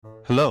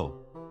Hello,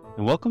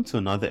 and welcome to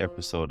another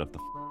episode of the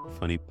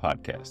Funny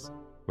Podcast,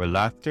 where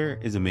laughter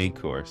is a main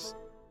course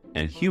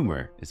and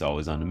humor is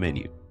always on the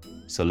menu.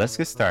 So let's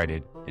get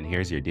started, and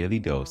here's your daily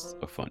dose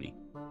of funny.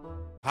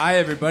 Hi,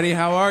 everybody.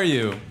 How are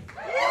you?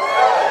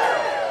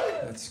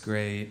 That's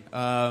great.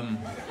 I'm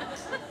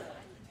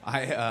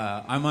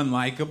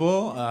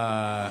unlikable.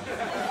 I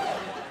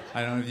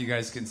don't know if you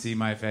guys can see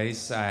my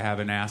face. I have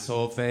an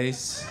asshole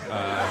face.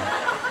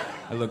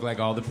 I look like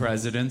all the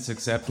presidents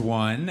except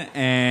one,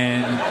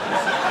 and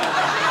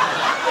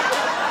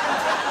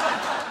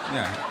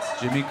yeah, it's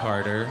Jimmy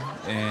Carter.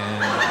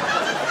 And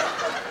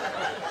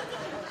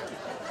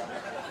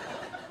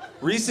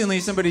recently,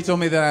 somebody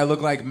told me that I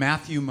look like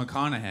Matthew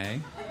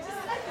McConaughey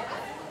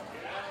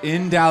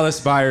in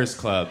Dallas Buyers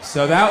Club.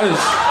 So that was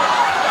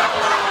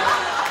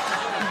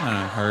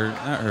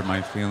that hurt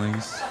my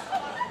feelings.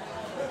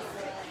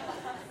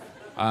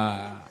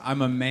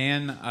 I'm a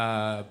man,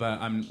 but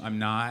I'm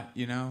not,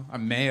 you know?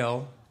 I'm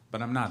male,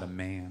 but I'm not a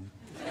man.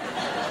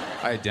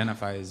 I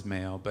identify as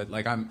male, but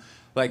I'm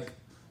I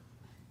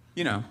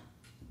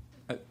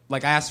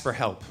ask for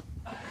help.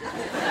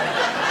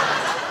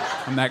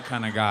 I'm that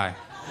kind of guy.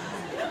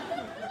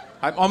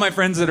 All my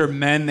friends that are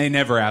men, they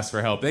never ask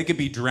for help. They could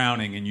be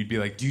drowning, and you'd be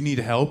like, do you need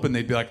help? And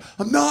they'd be like,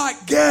 I'm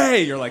not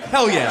gay! You're like,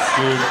 hell yes,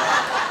 dude.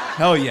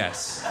 Hell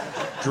yes.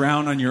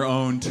 Drown on your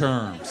own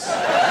terms.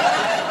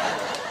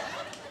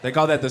 They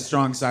call that the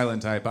strong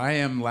silent type. I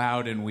am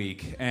loud and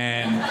weak,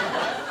 and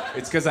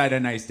it's because I had a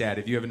nice dad.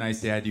 If you have a nice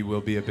dad, you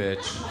will be a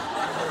bitch.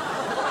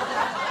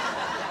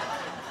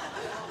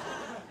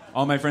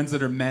 All my friends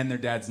that are men, their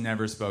dads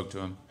never spoke to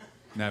them.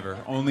 Never.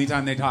 Only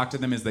time they talked to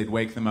them is they'd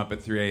wake them up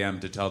at 3 a.m.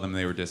 to tell them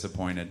they were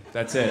disappointed.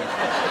 That's it.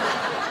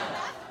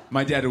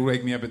 My dad would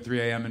wake me up at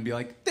 3 a.m. and be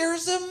like,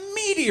 there's a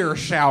meteor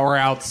shower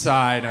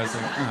outside. I was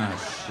like, oh,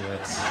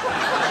 shit.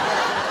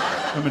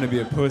 I'm gonna be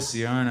a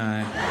pussy, aren't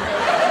I?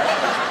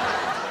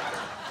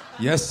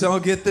 Yes, I'll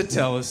get the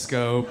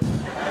telescope.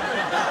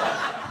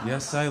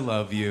 Yes, I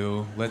love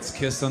you. Let's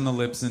kiss on the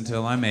lips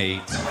until I'm 8.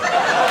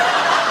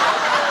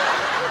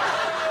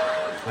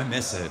 I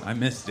miss it. I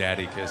miss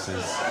daddy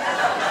kisses.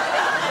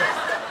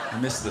 I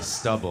miss the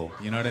stubble.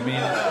 You know what I mean?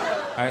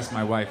 I asked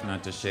my wife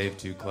not to shave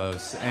too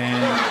close.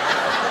 And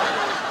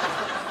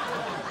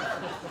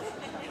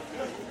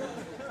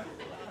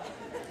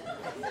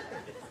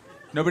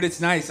no, but it's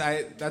nice.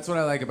 That's what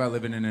I like about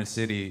living in a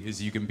city,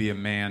 is you can be a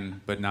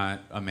man, but not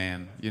a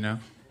man, you know?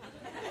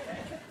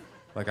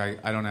 Like,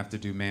 I don't have to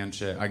do man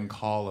shit. I can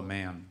call a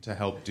man to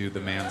help do the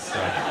man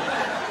stuff.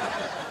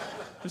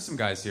 There's some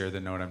guys here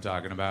that know what I'm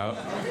talking about.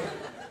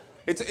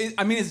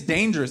 It's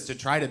dangerous to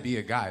try to be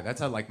a guy.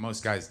 That's how,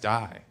 most guys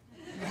die.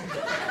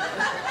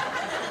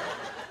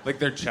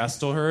 Their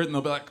chest will hurt, and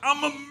they'll be like,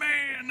 I'm a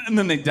man, and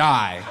then they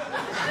die.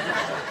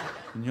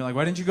 And you're like,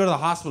 why didn't you go to the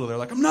hospital? They're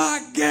like, I'm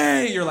not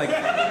gay. You're like,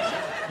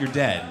 you're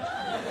dead.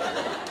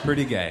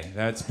 Pretty gay.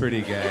 That's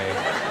pretty gay.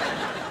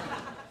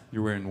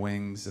 You're wearing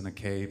wings and a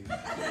cape.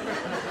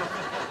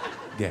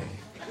 Gay.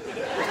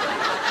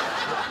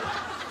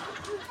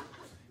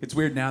 It's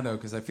weird now, though,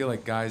 because I feel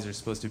like guys are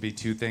supposed to be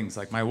two things.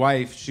 Like, my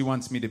wife, she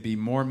wants me to be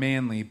more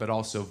manly, but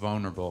also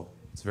vulnerable.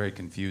 It's very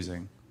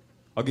confusing.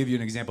 I'll give you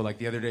an example. Like,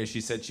 the other day,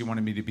 she said she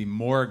wanted me to be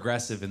more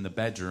aggressive in the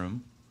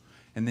bedroom,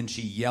 and then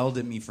she yelled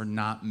at me for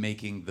not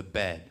making the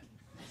bed.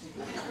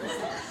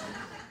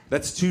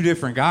 That's two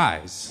different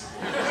guys.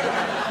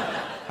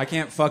 I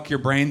can't fuck your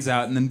brains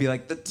out and then be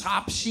like, the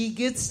top sheet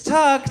gets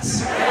tucked.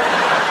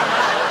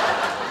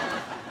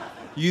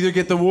 You either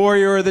get the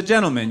warrior or the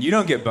gentleman. You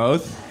don't get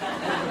both.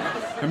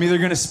 I'm either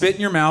gonna spit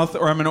in your mouth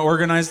or I'm gonna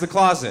organize the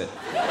closet.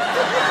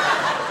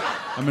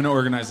 I'm gonna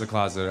organize the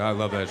closet. I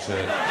love that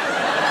shit.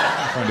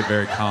 I find it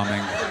very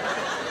calming.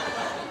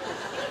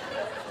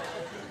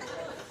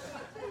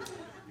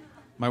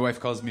 My wife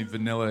calls me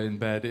vanilla in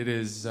bed. It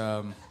is,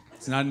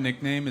 it's not a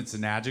nickname, it's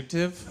an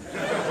adjective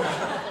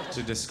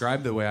to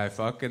describe the way I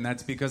fuck, and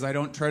that's because I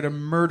don't try to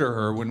murder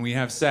her when we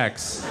have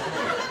sex.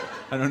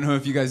 I don't know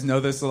if you guys know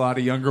this, a lot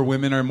of younger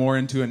women are more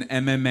into an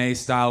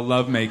MMA-style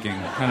lovemaking,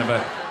 kind of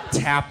a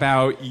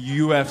tap-out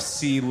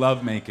UFC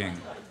lovemaking.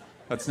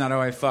 That's not how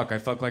I fuck. I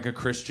fuck like a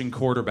Christian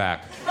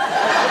quarterback.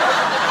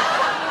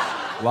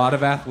 A lot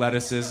of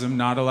athleticism,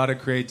 not a lot of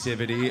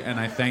creativity, and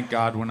I thank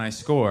God when I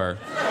score.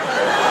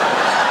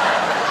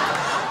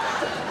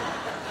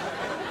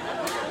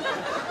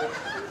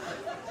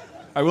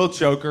 I will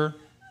choke her.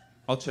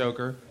 I'll choke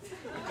her.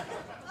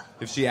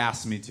 If she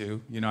asks me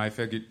to. You know, I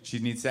figured she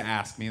needs to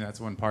ask me. That's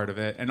one part of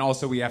it. And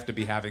also, we have to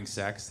be having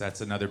sex.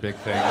 That's another big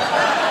thing.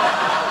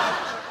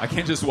 I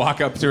can't just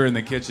walk up to her in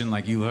the kitchen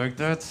like, you like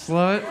that,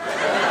 slut?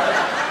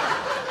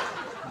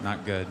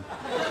 Not good.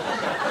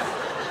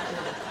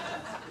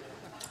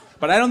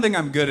 But I don't think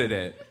I'm good at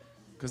it.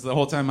 Because the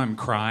whole time I'm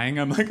crying,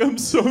 I'm like, I'm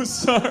so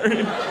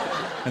sorry.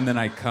 And then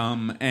I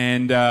come,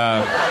 and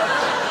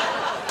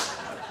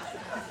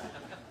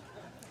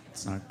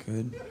it's not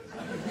good.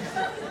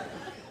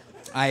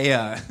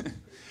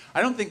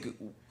 I don't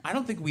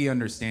think we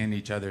understand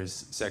each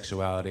other's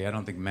sexuality. I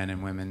don't think men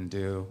and women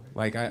do.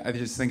 Like, I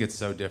just think it's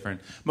so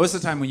different. Most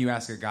of the time when you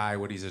ask a guy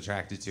what he's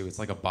attracted to, it's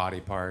like a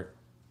body part.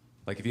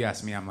 Like, if you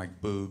ask me, I'm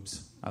like,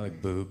 boobs. I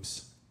like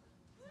boobs.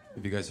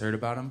 Have you guys heard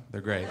about them?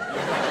 They're great.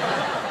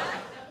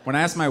 When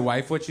I ask my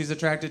wife what she's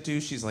attracted to,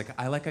 she's like,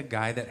 I like a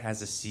guy that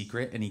has a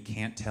secret and he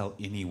can't tell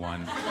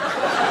anyone.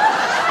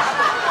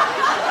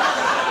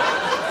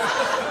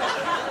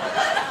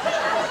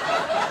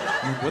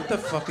 Like, what the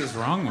fuck is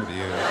wrong with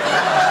you?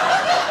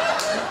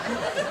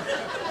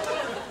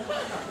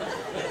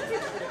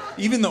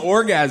 Even the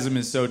orgasm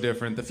is so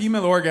different. The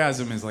female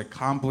orgasm is like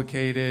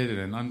complicated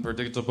and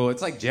unpredictable.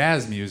 It's like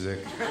jazz music.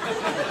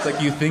 It's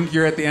like you think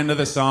you're at the end of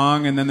the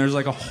song and then there's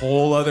like a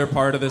whole other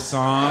part of the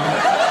song.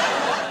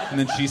 And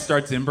then she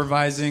starts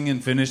improvising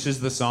and finishes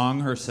the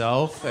song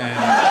herself.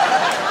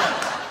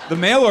 And the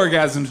male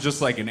orgasm is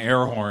just like an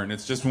air horn.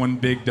 It's just one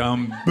big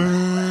dumb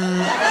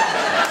boom.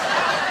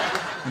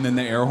 And then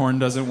the air horn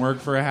doesn't work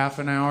for a half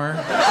an hour.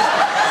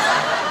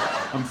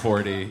 I'm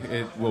 40.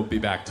 It will be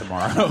back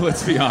tomorrow,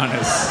 let's be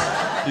honest.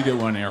 You get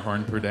one air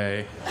horn per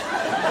day.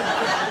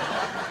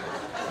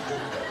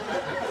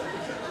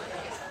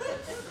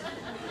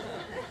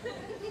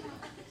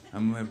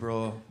 I'm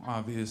liberal,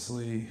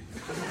 obviously.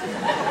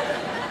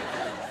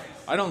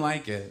 I don't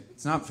like it.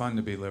 It's not fun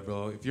to be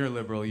liberal. If you're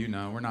liberal, you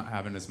know, we're not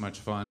having as much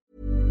fun.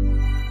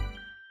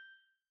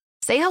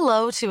 Say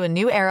hello to a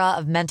new era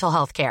of mental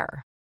health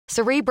care.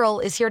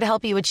 Cerebral is here to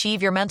help you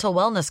achieve your mental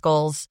wellness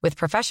goals with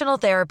professional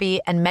therapy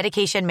and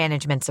medication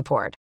management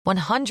support.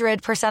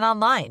 100%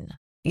 online.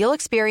 You'll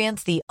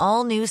experience the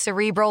all-new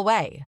Cerebral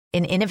Way,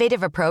 an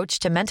innovative approach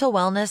to mental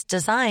wellness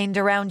designed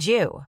around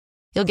you.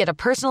 You'll get a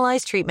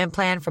personalized treatment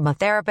plan from a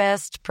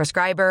therapist,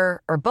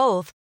 prescriber, or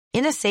both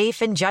in a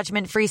safe and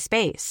judgment-free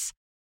space.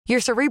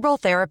 Your Cerebral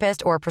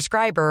therapist or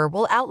prescriber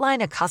will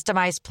outline a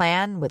customized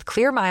plan with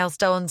clear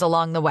milestones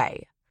along the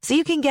way, so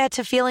you can get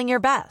to feeling your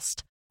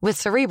best. With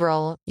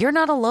Cerebral, you're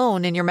not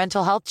alone in your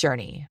mental health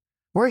journey.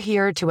 We're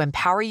here to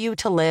empower you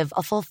to live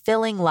a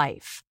fulfilling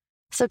life.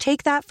 So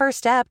take that first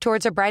step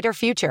towards a brighter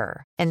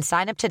future and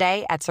sign up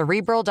today at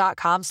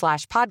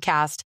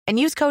Cerebral.com/podcast and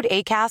use code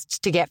ACAST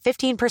to get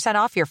 15%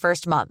 off your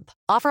first month.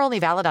 Offer only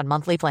valid on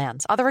monthly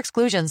plans. Other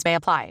exclusions may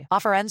apply.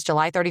 Offer ends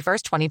July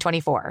 31st,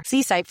 2024.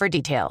 See site for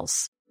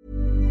details.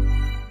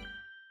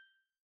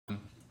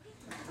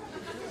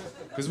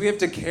 Because we have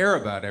to care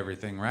about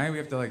everything, right? We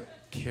have to,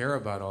 care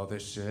about all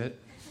this shit.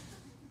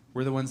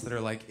 We're the ones that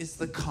are like, is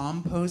the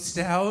compost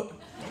out?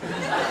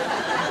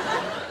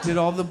 Did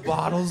all the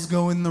bottles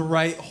go in the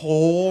right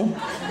hole?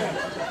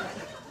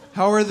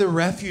 How are the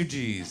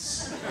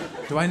refugees?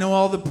 Do I know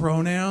all the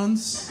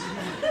pronouns?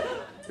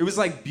 It was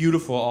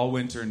beautiful all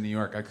winter in New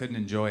York. I couldn't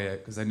enjoy it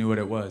because I knew what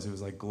it was. It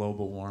was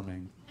global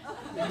warming.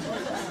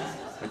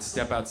 I'd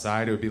step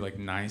outside, it would be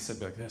nice. I'd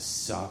be like, this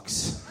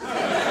sucks.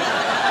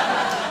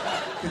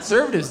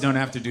 Conservatives don't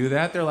have to do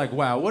that. They're like,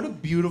 wow, what a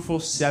beautiful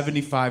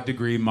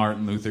 75-degree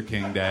Martin Luther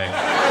King Day.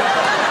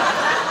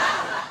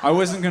 I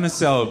wasn't going to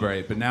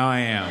celebrate, but now I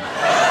am.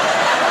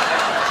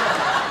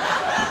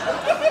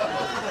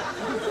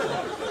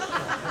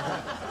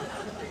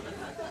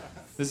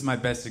 This is my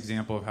best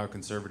example of how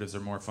conservatives are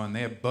more fun.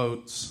 They have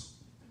boats.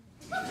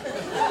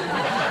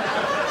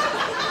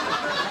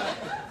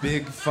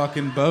 Big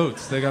fucking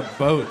boats. They got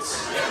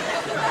boats.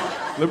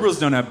 Liberals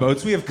don't have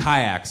boats. We have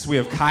kayaks.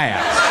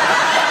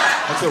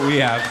 That's what we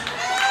have.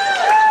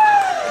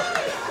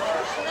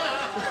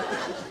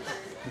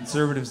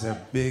 Conservatives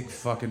have they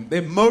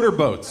have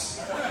motorboats.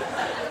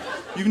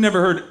 You've never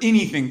heard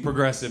anything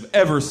progressive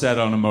ever said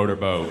on a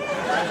motorboat.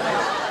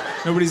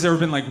 Nobody's ever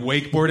been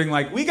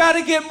wakeboarding, we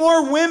gotta get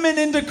more women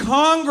into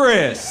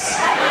Congress.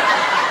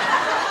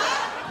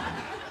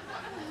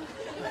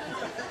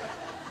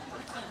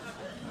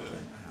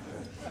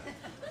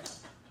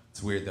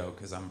 It's weird though,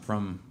 because I'm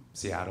from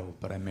Seattle,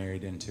 but I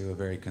married into a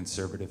very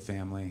conservative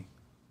family.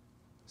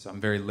 So I'm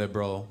very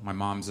liberal. My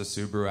mom's a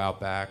Subaru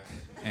Outback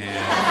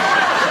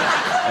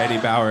and Eddie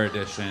Bauer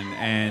edition.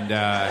 And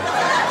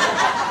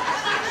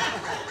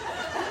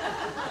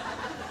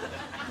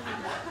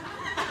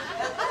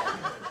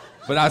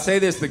but I'll say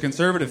this, the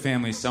conservative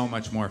family is so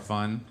much more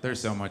fun. They're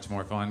so much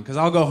more fun. Because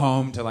I'll go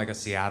home to a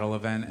Seattle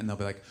event and they'll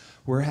be like,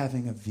 we're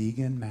having a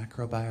vegan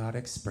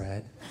macrobiotic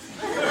spread.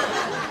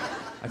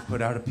 I've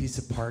put out a piece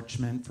of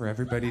parchment for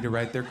everybody to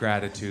write their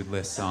gratitude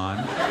lists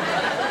on.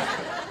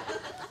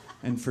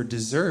 And for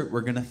dessert,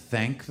 we're gonna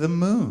thank the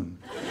moon.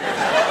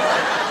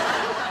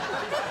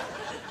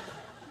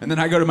 And then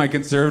I go to my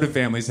conservative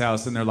family's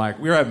house and they're like,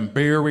 we're having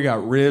beer, we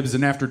got ribs,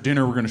 and after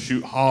dinner we're gonna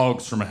shoot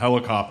hogs from a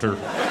helicopter.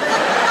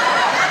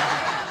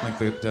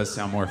 That does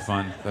sound more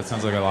fun. That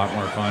sounds like a lot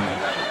more fun.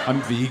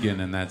 I'm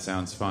vegan and that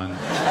sounds fun.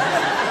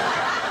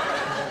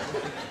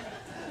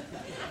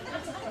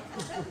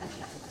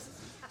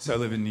 So I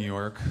live in New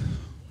York.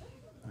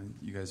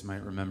 You guys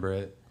might remember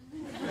it.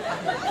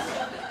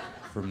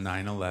 From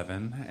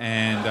 9/11,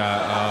 and oh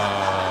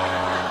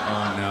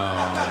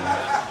no,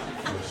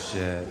 oh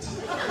shit.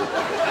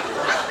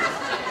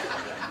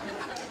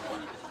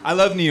 I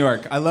love New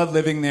York. I love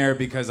living there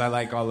because I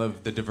like all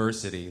of the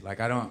diversity. Like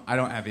I don't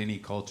have any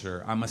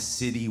culture. I'm a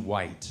city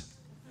white.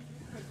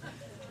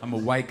 I'm a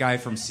white guy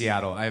from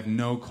Seattle. I have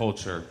no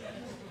culture.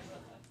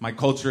 My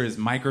culture is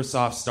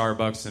Microsoft,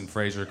 Starbucks, and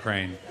Fraser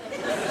Crane.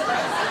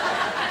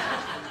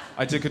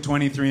 I took a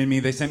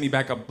 23andMe. They sent me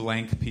back a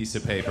blank piece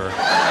of paper.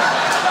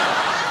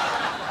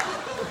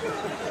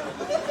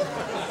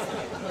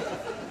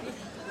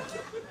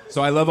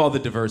 So I love all the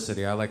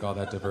diversity. I like all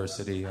that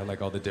diversity. I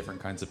like all the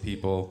different kinds of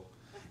people.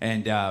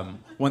 And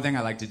one thing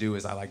I like to do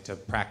is I like to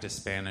practice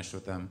Spanish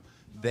with them.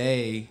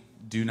 They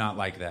do not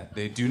like that.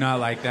 They do not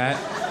like that.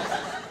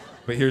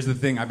 But here's the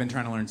thing. I've been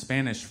trying to learn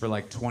Spanish for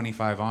like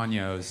 25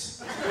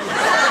 años.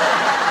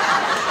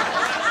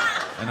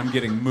 And I'm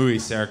getting muy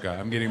cerca.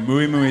 I'm getting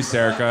muy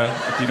cerca.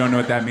 If you don't know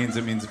what that means,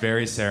 it means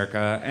very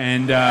cerca.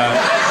 And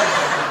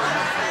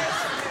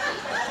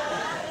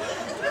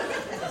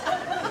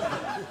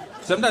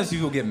sometimes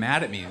people get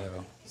mad at me,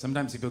 though.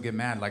 Sometimes people get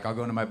mad. Like, I'll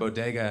go into my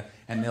bodega,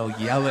 and they'll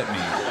yell at me.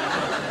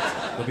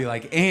 They'll be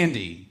like,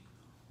 Andy,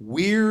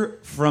 we're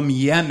from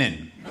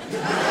Yemen.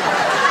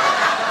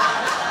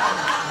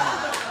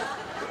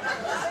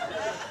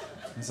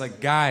 It's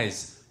like,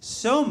 guys,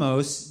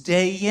 somos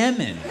de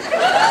Yemen.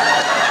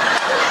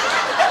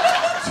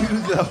 Do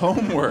the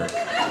homework.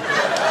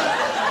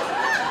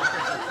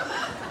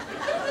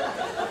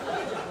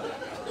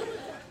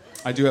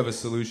 I do have a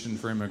solution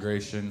for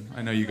immigration.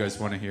 I know you guys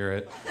want to hear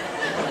it.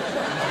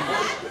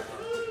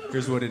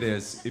 Here's what it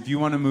is. If you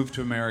want to move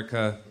to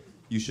America,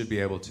 you should be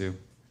able to.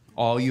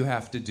 All you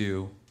have to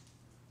do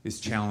is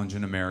challenge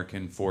an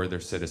American for their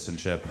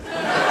citizenship.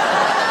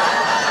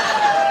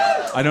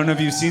 I don't know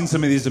if you've seen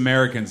some of these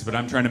Americans, but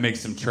I'm trying to make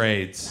some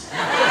trades.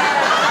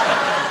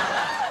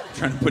 I'm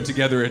trying to put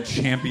together a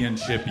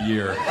championship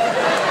year.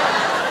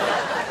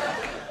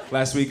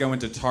 Last week I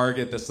went to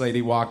Target. This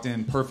lady walked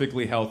in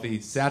perfectly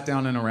healthy, sat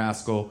down in a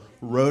rascal,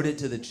 rode it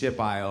to the chip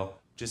aisle,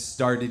 just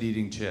started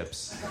eating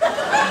chips.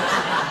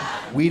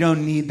 We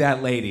don't need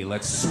that lady.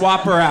 Let's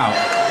swap her out.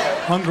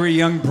 Hungry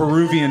young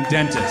Peruvian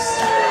dentist.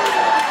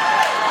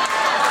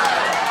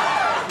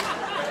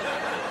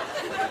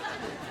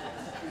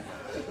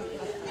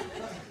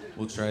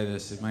 We'll try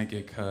this. It might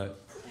get cut.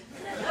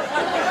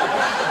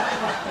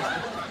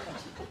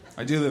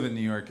 I do live in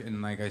New York,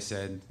 and like I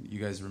said, you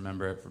guys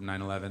remember it from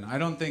 9/11. I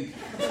don't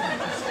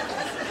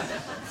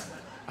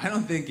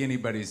think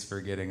anybody's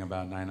forgetting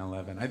about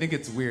 9/11. I think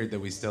it's weird that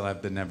we still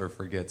have the never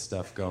forget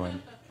stuff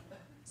going.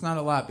 It's not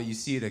a lot, but you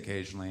see it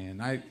occasionally,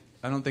 and I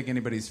don't think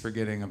anybody's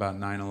forgetting about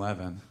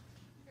 9/11.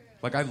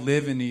 Like, I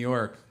live in New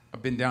York.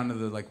 I've been down to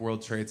the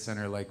World Trade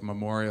Center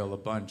memorial a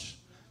bunch.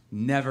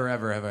 Never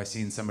ever have I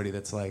seen somebody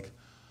that's like,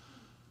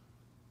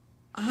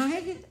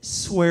 I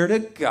swear to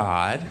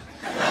God.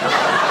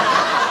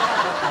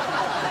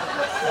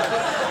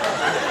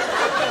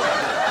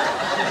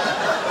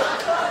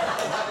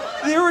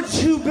 There were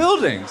two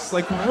buildings,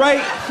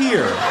 right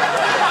here.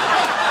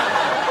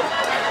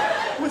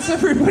 What's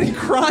everybody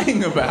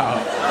crying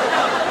about?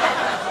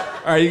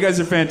 All right, you guys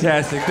are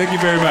fantastic. Thank you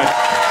very much.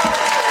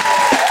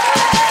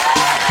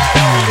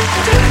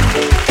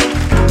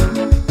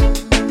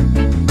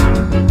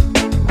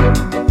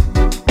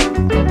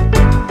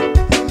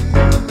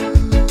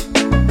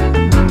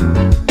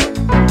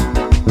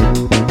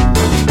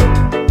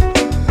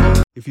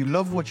 If you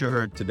love what you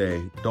heard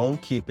today, don't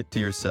keep it to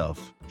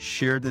yourself.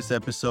 Share this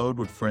episode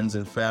with friends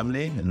and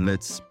family, and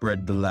let's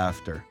spread the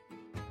laughter.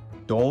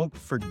 Don't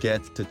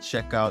forget to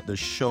check out the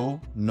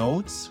show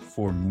notes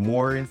for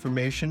more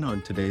information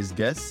on today's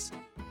guests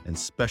and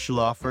special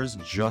offers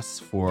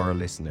just for our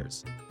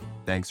listeners.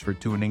 Thanks for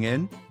tuning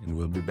in, and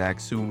we'll be back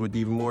soon with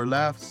even more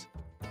laughs.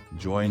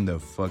 Join the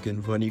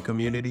fucking funny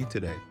community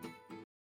today.